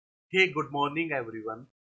Hey, good morning, everyone.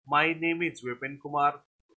 My name is Vipin Kumar.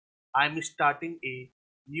 I'm starting a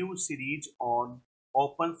new series on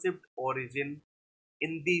OpenShift origin.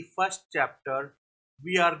 In the first chapter,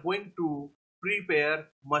 we are going to prepare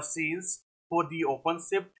machines for the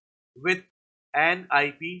OpenShift with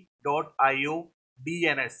NIP.io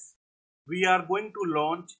DNS. We are going to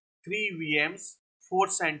launch three VMs for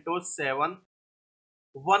Centos 7,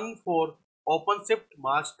 one for OpenShift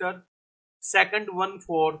Master, second one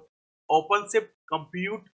for OpenShift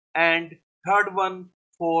Compute, and third one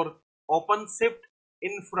for OpenShift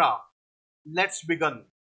Infra. Let's begin.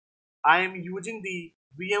 I am using the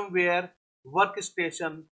VMware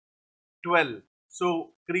Workstation 12.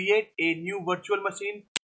 So create a new virtual machine,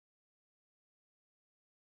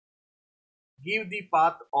 give the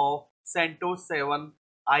path of CentOS 7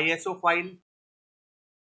 ISO file.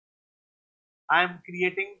 I am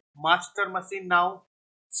creating master machine now.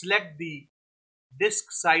 Select the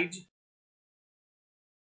disk size,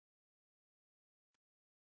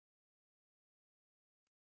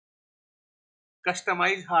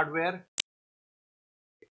 customize hardware.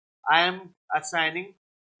 I am assigning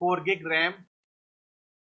 4 gig RAM,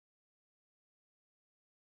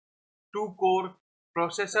 2 core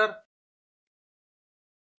processor,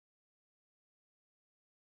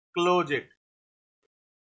 close it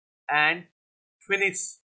and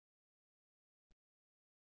finish.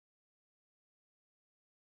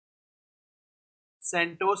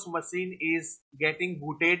 CentOS machine is getting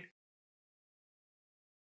booted.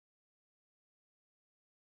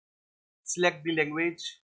 Select the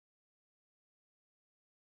language,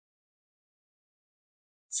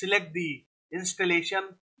 select the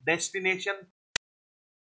installation destination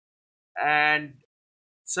and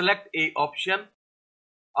select a option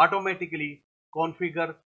automatically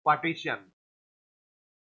configure partition.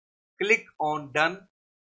 Click on done,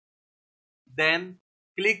 then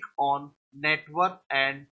click on network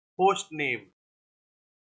and host name.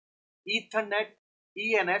 Ethernet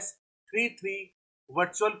ENS33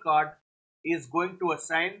 virtual card is going to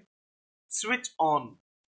assign. Switch on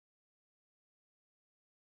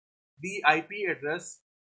the IP address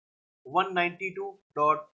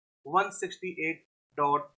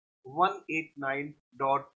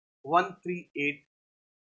 192.168.189.138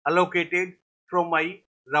 allocated from my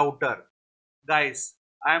router. Guys,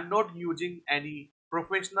 I am not using any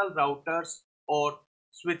professional routers or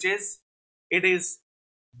switches. It is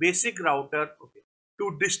basic router, okay,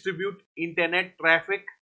 to distribute internet traffic.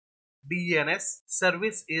 DNS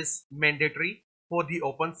service is mandatory for the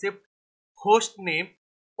OpenShift. Host name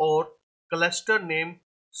or cluster name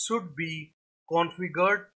should be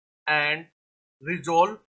configured and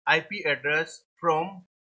resolve IP address from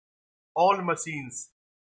all machines.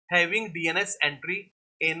 Having DNS entry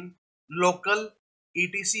in local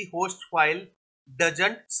etc host file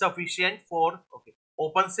doesn't sufficient for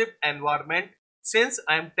OpenShift environment. Since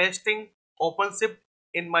I am testing OpenShift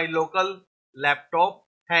in my local laptop,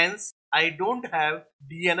 hence I don't have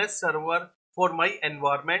DNS server for my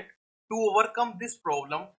environment. To overcome this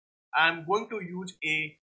problem, I am going to use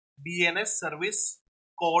a DNS service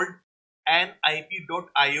called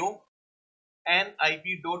NIP.io.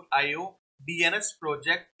 NIP.io DNS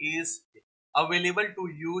project is available to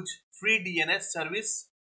use free DNS service.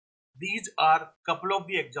 These are couple of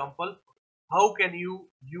the example. How can you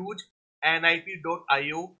use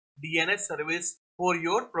NIP.io DNS service for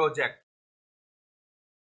your project?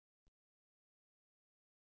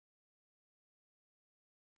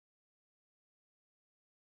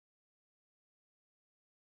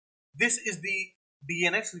 This is the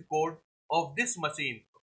DNS record of this machine.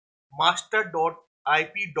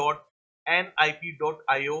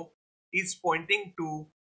 Master.ip.nip.io is pointing to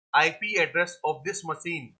IP address of this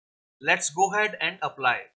machine. Let's go ahead and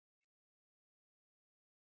apply.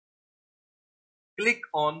 Click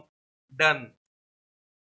on done.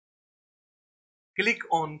 Click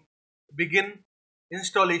on begin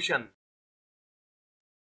installation.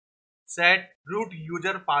 Set root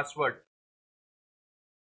user password.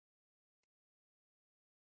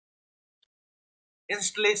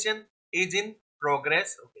 Installation is in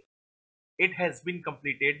progress. Okay. It has been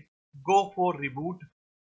completed. Go for reboot.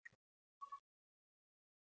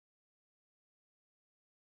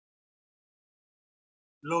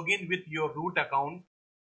 Login with your root account.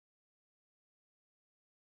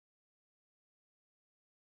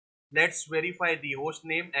 Let's verify the host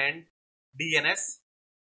name and DNS.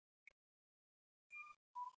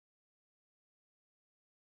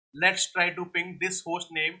 Let's try to ping this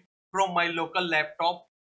host name from my local laptop.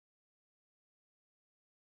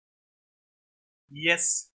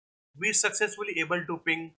 Yes, we successfully able to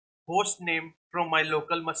ping host name from my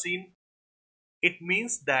local machine. It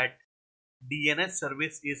means that DNS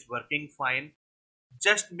service is working fine.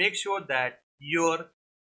 Just make sure that your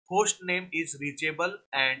host name is reachable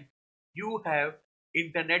and you have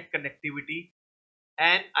internet connectivity,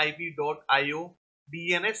 and IP.io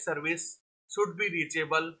DNS service should be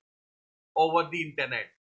reachable over the internet.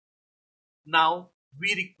 Now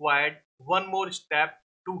we required one more step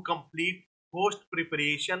to complete host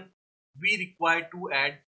preparation. We require to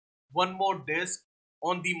add one more disk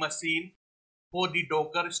on the machine for the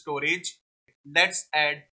Docker storage. Let's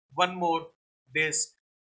add one more disk.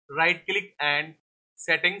 Right click and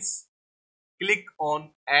settings. Click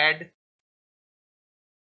on add.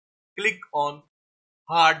 Click on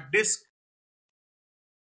hard disk.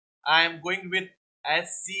 I am going with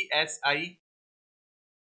SCSI.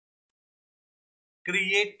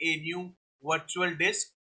 Create a new virtual disk.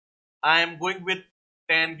 I am going with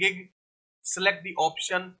 10 gig. Select the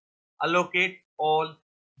option allocate all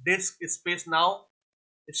disk space now.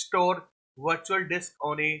 Store virtual disk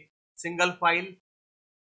on a single file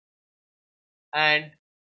and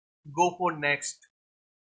go for next.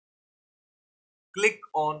 Click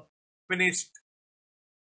on finished.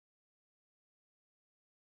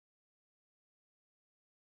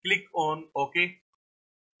 Click on OK.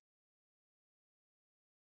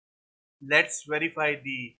 Let's verify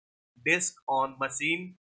the disk on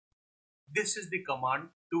machine. This is the command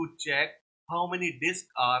to check how many disks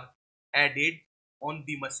are added on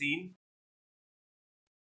the machine.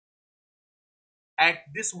 At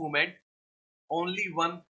this moment, only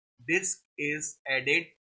one disk is added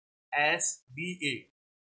as DA.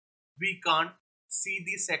 We can't see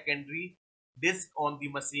the secondary disk on the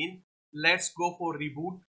machine. Let's go for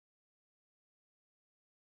reboot.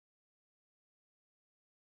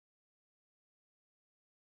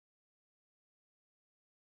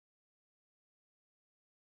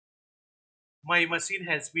 My machine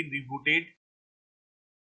has been rebooted.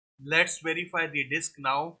 Let's verify the disk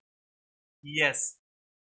now. Yes,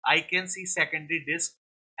 I can see secondary disk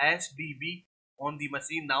as DB on the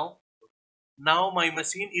machine now. Now my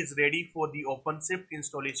machine is ready for the Openshift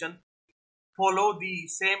installation. Follow the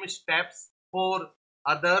same steps for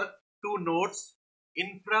other two nodes,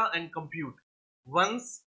 infra and compute.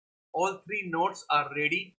 Once all three nodes are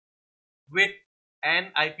ready with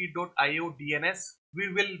an IP.io DNS,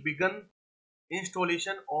 we will begin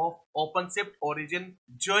installation of Openshift Origin.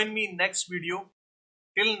 Join me next video.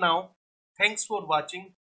 Till now, thanks for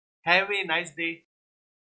watching. Have a nice day.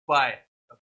 Bye.